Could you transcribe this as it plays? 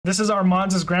This is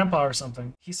Armanz's grandpa or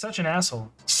something. He's such an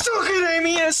asshole. Suck it,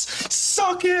 Amius!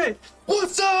 Suck it!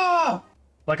 What's up?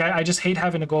 Like, I just hate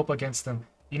having to go up against him.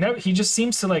 You know, he just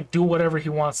seems to, like, do whatever he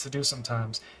wants to do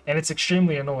sometimes. And it's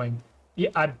extremely annoying.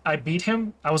 Yeah, I beat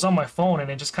him. I was on my phone and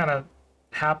it just kind of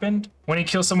happened. When he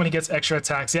kills someone, he gets extra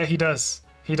attacks. Yeah, he does.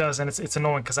 He does, and it's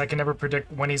annoying because I can never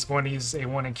predict when he's going to use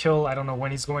A1 and kill. I don't know when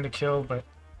he's going to kill, but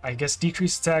I guess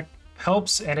decreased attack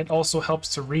helps, and it also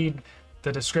helps to read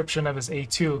the description of his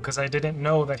A2 because I didn't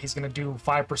know that he's going to do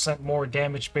 5% more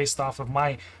damage based off of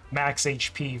my max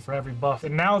HP for every buff.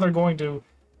 And now they're going to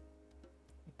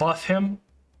buff him.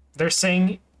 They're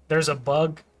saying there's a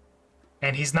bug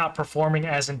and he's not performing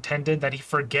as intended, that he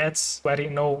forgets. I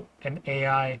didn't know an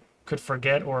AI could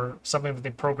forget, or something that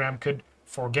they program could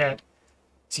forget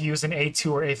to use an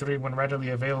A2 or A3 when readily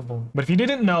available. But if you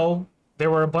didn't know, there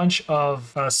were a bunch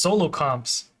of solo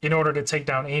comps in order to take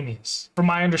down Amius. From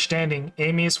my understanding,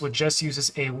 Amius would just use his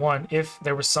A1 if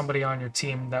there was somebody on your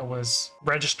team that was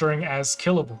registering as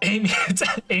killable.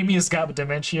 Amius got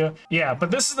dementia. Yeah,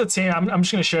 but this is the team. I'm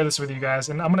just gonna share this with you guys,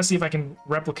 and I'm gonna see if I can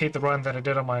replicate the run that I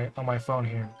did on my phone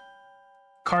here.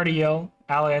 Cardiel,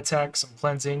 ally attack, some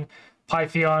cleansing.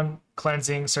 Pythion,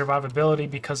 cleansing, survivability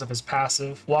because of his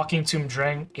passive. Walking Tomb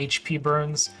Drang, HP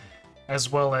burns, as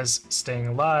well as staying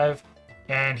alive.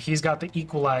 And he's got the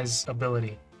equalize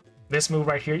ability. This move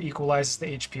right here equalizes the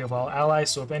HP of all allies,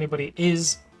 so if anybody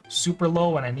is super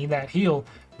low and I need that heal,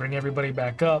 bring everybody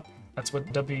back up. That's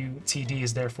what WTD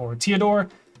is there for. Theodore,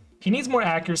 he needs more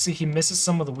accuracy. He misses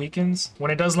some of the weakens.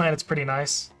 When it does land, it's pretty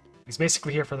nice. He's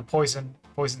basically here for the poison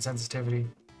sensitivity.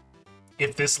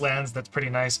 If this lands, that's pretty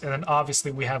nice. And then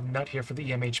obviously we have Nut here for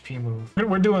the EMHP move.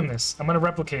 We're doing this. I'm gonna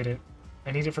replicate it.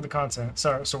 I need it for the content.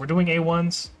 So we're doing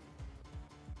A1s.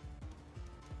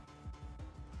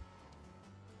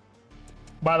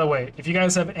 By the way, if you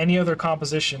guys have any other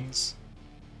compositions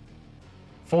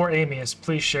for Amius,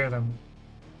 please share them.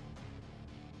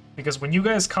 Because when you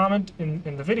guys comment in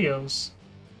the videos,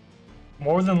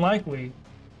 more than likely,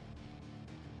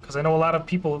 because I know a lot of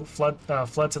people flood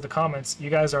to the comments,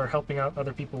 you guys are helping out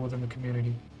other people within the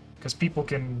community. Because people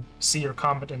can see your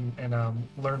comment and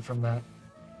learn from that.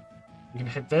 We can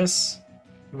hit this.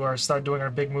 We start doing our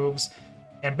big moves.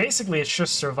 And basically it's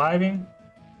just surviving.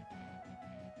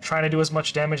 Trying to do as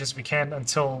much damage as we can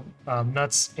until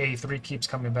Nut's A3 keeps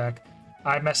coming back.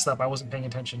 I messed up. I wasn't paying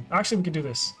attention. Actually, we can do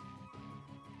this.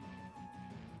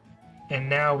 And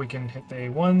now we can hit the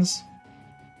A1s.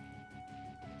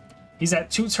 He's at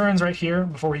 2 turns right here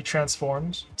before he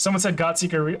transforms. Someone said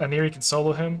Godseeker Aniri can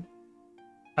solo him.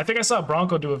 I think I saw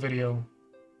Bronco do a video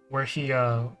where he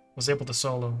was able to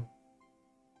solo.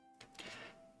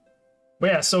 But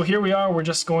yeah, so here we are. We're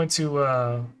just going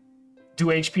to do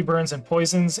HP burns and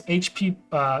poisons.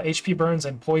 HP burns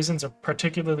and poisons are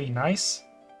particularly nice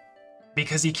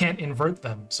because he can't invert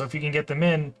them. So if you can get them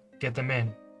in, get them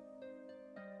in.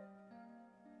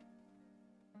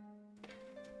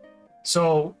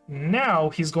 So now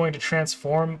he's going to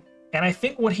transform, and I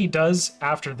think what he does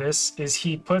after this is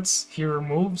he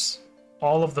removes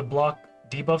all of the block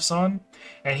debuffs on,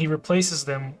 and he replaces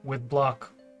them with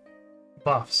block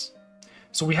buffs.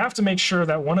 So we have to make sure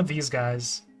that one of these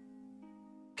guys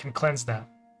can cleanse that.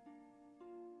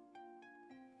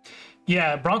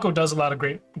 Yeah, Bronco does a lot of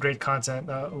great content.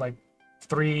 Like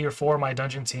 3 or 4 of my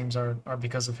dungeon teams are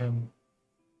because of him.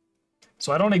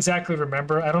 So I don't exactly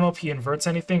remember. I don't know if he inverts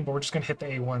anything, but we're just gonna hit the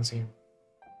A1s here.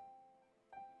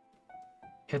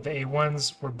 Hit the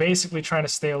A1s. We're basically trying to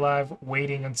stay alive,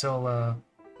 waiting until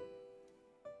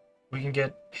we can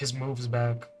get his moves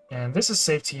back. And this is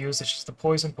safe to use. It's just the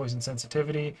poison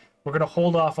sensitivity. We're gonna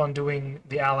hold off on doing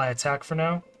the ally attack for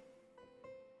now,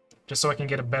 just so I can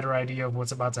get a better idea of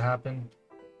what's about to happen.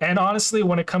 And honestly,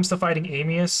 when it comes to fighting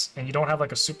Amius, and you don't have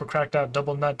like a super cracked out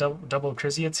double nut, double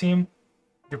Krizia team,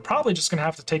 you're probably just gonna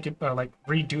have to take it, like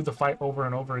redo the fight over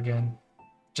and over again,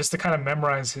 just to kind of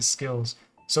memorize his skills.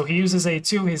 So he uses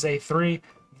A2, his A3.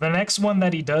 The next one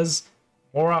that he does,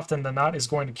 more often than not, is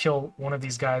going to kill one of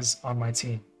these guys on my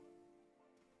team.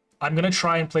 I'm gonna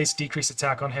try and place decrease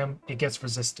attack on him. It gets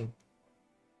resisted.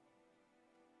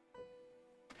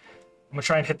 I'm gonna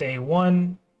try and hit the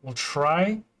A1. We'll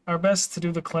try our best to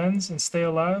do the cleanse and stay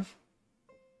alive.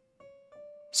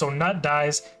 So Nut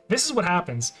dies. This is what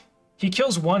happens. He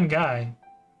kills one guy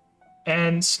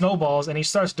and snowballs, and he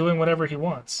starts doing whatever he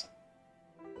wants.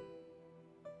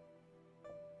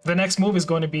 The next move is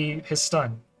going to be his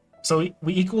stun. So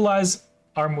we equalize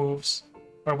our moves,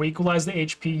 or we equalize the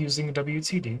HP using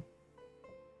WTD.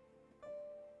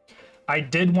 I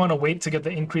did want to wait to get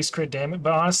the increased crit damage,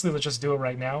 but honestly, let's just do it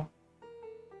right now.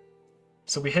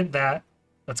 So we hit that.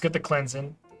 Let's get the cleanse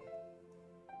in.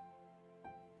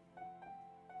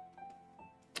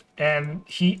 And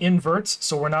he inverts,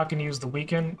 so we're not going to use the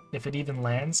weaken if it even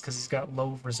lands, because he's got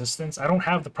low resistance. I don't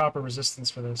have the proper resistance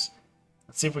for this.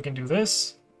 Let's see if we can do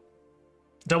this.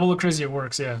 Double Acrizia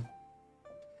works, yeah.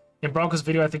 In Bronco's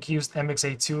video, I think he used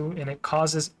MXA2, and it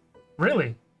causes...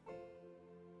 Really?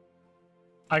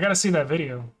 I gotta see that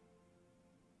video.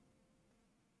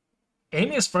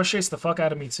 Amius frustrates the fuck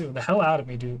out of me, too. The hell out of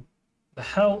me, dude. The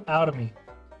hell out of me.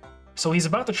 So he's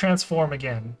about to transform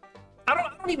again. I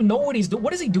don't even know what he's doing.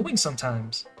 What is he doing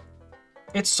sometimes?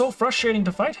 It's so frustrating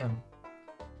to fight him.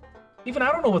 Even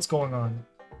I don't know what's going on.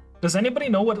 Does anybody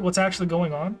know what's actually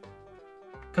going on?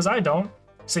 Because I don't.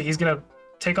 See, he's gonna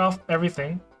take off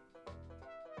everything.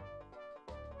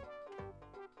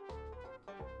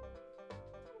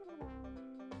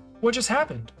 What just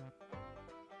happened?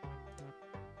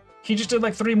 He just did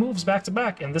like 3 moves back to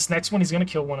back, and this next one he's gonna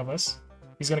kill one of us.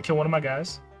 He's gonna kill one of my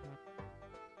guys.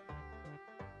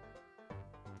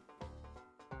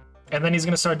 And then he's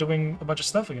gonna start doing a bunch of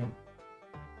stuff again.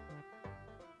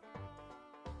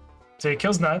 So he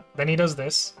kills Nut, then he does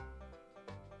this.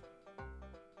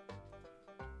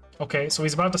 Okay, so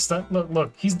he's about to stun.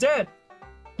 Look, he's dead.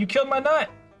 You killed my Nut.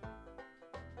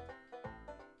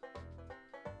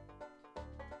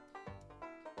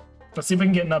 Let's see if we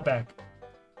can get Nut back.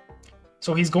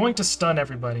 So he's going to stun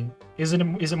everybody. Is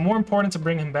it more important to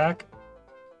bring him back?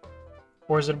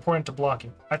 Or is it important to block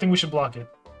it? I think we should block it.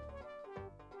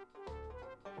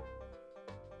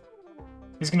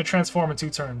 He's going to transform in 2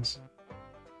 turns.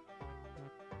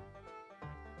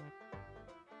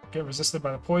 Get resisted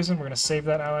by the poison. We're going to save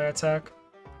that ally attack.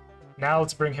 Now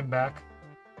let's bring him back.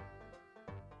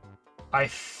 I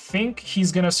think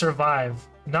he's going to survive.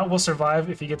 Nut will survive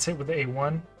if he gets hit with the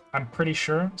A1. I'm pretty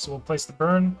sure. So we'll place the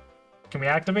burn. Can we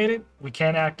activate it? We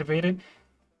can activate it.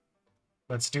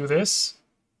 Let's do this.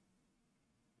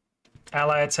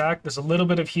 Ally attack. There's a little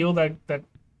bit of heal that...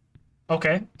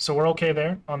 Okay, so we're okay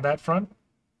there on that front.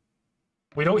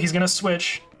 We don't... He's gonna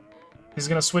switch. He's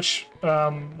gonna switch,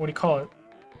 what do you call it?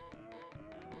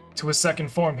 To his second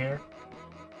form here.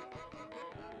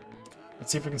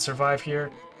 Let's see if we can survive here.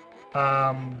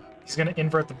 He's gonna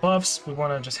invert the buffs. We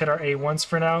want to just hit our A1s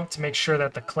for now to make sure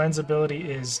that the cleanse ability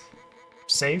is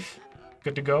safe.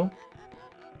 Good to go.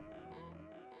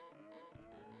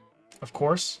 Of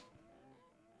course.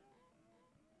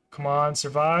 Come on,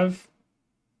 survive.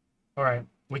 Alright,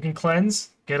 we can cleanse.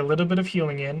 Get a little bit of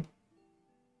healing in.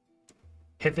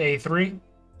 Hit the A3.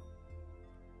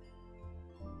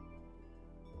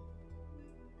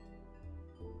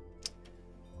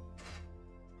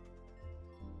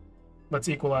 Let's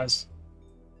equalize.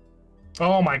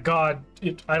 Oh my god.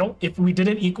 If we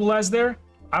didn't equalize there,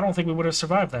 I don't think we would have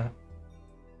survived that.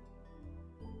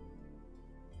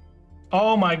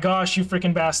 Oh my gosh, you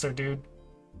freaking bastard, dude.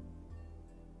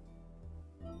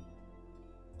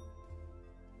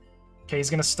 Okay, he's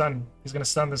gonna stun. He's gonna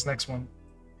stun this next one.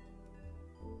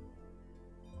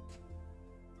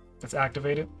 Let's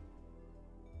activate it.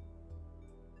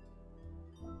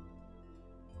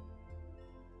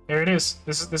 There it is.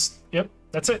 Yep,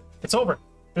 that's it. It's over.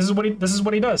 This is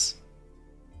what he does.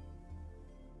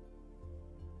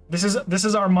 This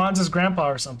is Armanz's grandpa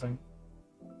or something.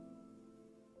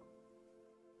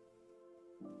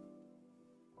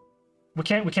 We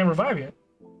can't revive yet.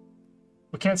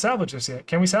 We can't salvage this yet.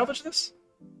 Can we salvage this?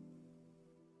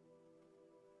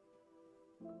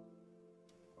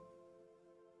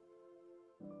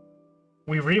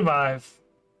 We revive.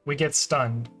 We get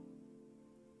stunned.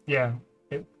 Yeah.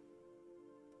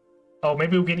 Oh,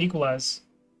 maybe we can equalize.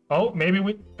 Oh, maybe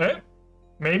we...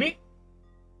 Maybe?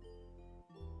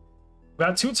 We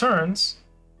got 2 turns.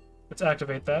 Let's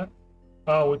activate that.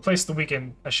 Oh, we placed the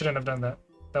weaken. I shouldn't have done that.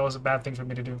 That was a bad thing for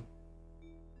me to do.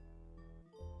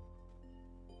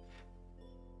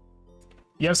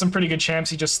 You have some pretty good champs.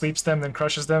 He just sleeps them, then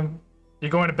crushes them. You're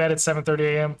going to bed at 7:30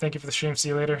 a.m. Thank you for the stream. See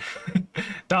you later.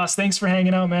 Das, thanks for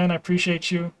hanging out, man. I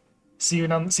appreciate you. See you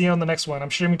on the next one.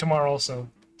 I'm streaming tomorrow also,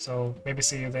 so maybe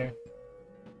see you there.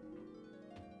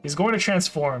 He's going to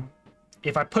transform.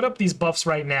 If I put up these buffs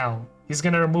right now, he's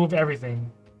going to remove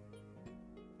everything.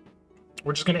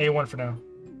 We're just going to A1 for now.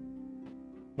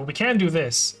 But we can do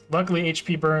this. Luckily,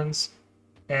 HP burns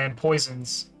and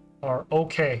poisons are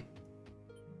okay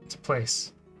to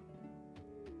place.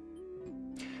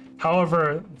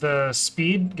 However, the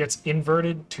speed gets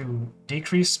inverted to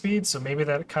decrease speed, so maybe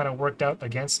that kind of worked out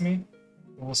against me.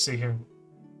 We'll see here.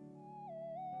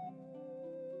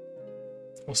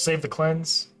 We'll save the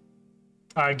cleanse.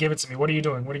 Alright, give it to me. What are you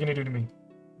doing? What are you going to do to me?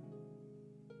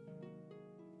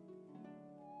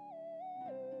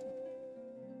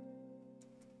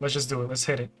 Let's just do it. Let's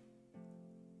hit it.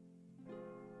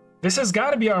 This has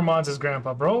got to be Armanz's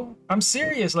grandpa, bro. I'm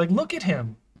serious. Like, look at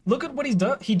him. Look at what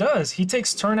he does. He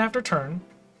takes turn after turn.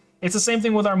 It's the same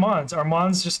thing with Armanz.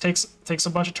 Armanz just takes a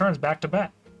bunch of turns back to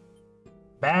back.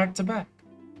 Back to back.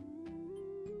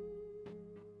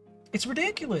 It's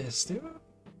ridiculous, dude.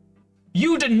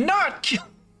 You did not kill...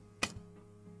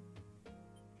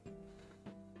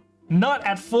 Not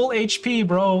at full HP,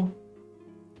 bro.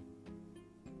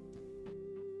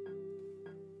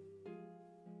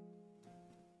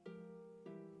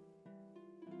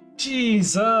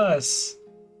 Jesus.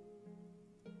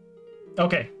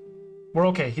 Okay. We're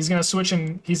okay. He's gonna switch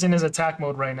and he's in his attack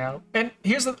mode right now. And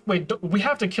here's the... Wait, we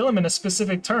have to kill him in a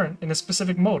specific turn, in a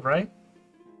specific mode, right?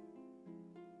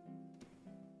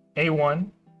 A1.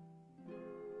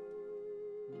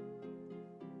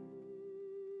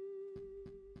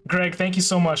 Greg, thank you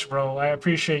so much, bro. I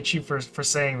appreciate you for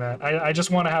saying that. I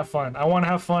just want to have fun. I want to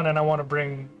have fun and I want to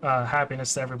bring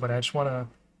happiness to everybody. I just want to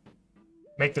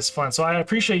make this fun. So I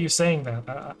appreciate you saying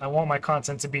that. I want my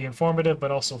content to be informative,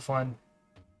 but also fun.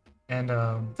 And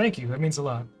thank you. That means a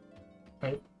lot.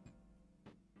 Right?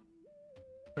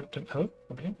 Hello?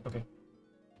 Okay.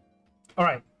 All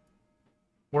right.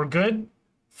 We're good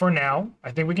for now.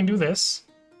 I think we can do this.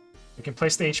 We can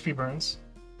place the HP burns.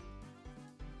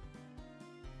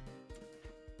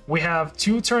 We have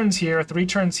 2 turns here, 3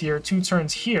 turns here, 2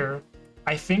 turns here.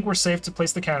 I think we're safe to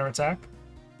place the counterattack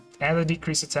and the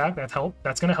decrease attack. That's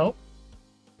going to help.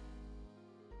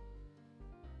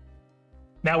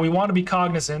 Now we want to be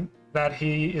cognizant that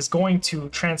he is going to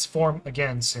transform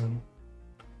again soon.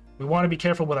 We want to be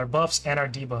careful with our buffs and our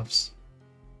debuffs.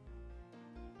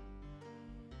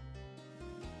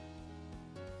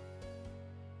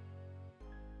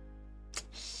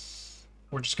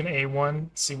 We're just going to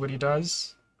A1, see what he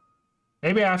does.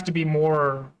 Maybe I have to be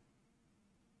more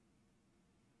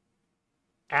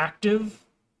active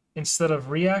instead of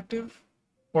reactive,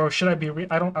 or should I be?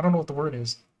 I don't know what the word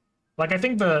is. Like I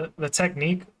think the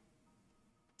technique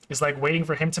is like waiting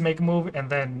for him to make a move and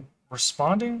then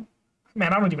responding.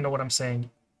 Man, I don't even know what I'm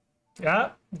saying. Yeah,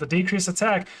 the decreased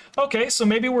attack. Okay, so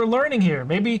maybe we're learning here.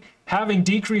 Maybe having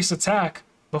decreased attack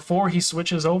before he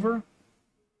switches over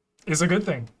is a good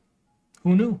thing.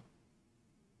 Who knew?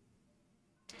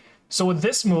 So with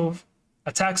this move,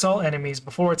 attacks all enemies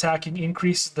before attacking,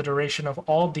 increases the duration of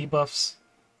all debuffs,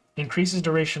 increases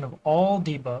duration of all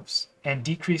debuffs, and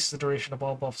decreases the duration of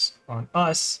all buffs on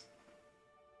us,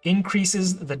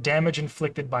 increases the damage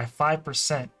inflicted by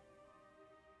 5%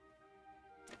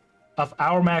 of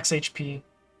our max HP.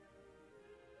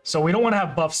 So we don't want to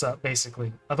have buffs up,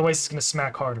 basically. Otherwise, it's going to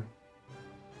smack harder.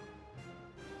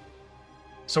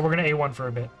 So we're going to A1 for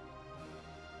a bit.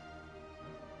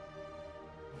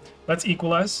 Let's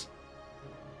equalize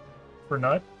for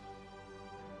Nut.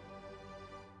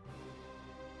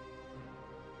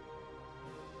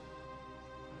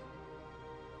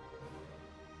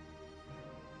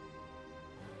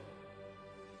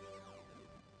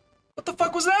 What the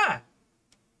fuck was that?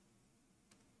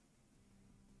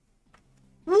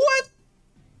 What?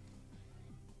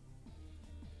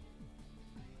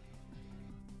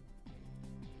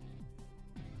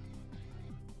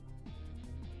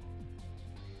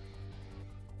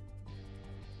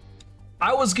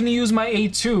 I was gonna use my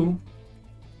A2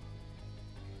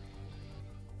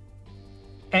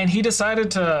 and he decided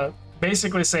to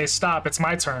basically say, stop, it's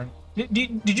my turn.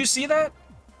 Did you see that?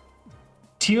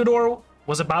 Theodore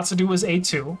was about to do his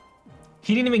A2.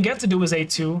 He didn't even get to do his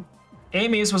A2.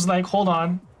 Amius was like, hold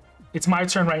on, it's my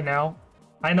turn right now.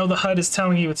 I know the HUD is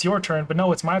telling you it's your turn, but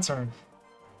no, it's my turn.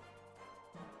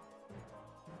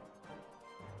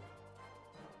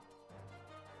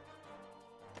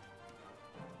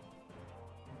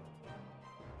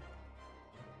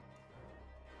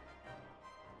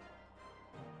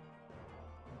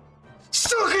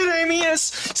 Suck it,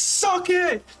 Amius! Suck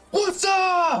it! What's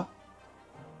up?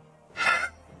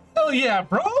 Hell yeah,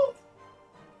 bro!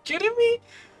 Kidding me?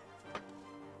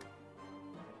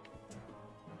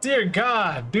 Dear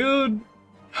God, dude.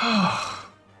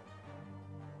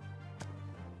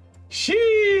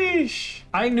 Sheesh.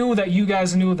 I knew that you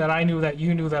guys knew that I knew that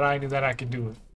you knew that I knew that I could do it.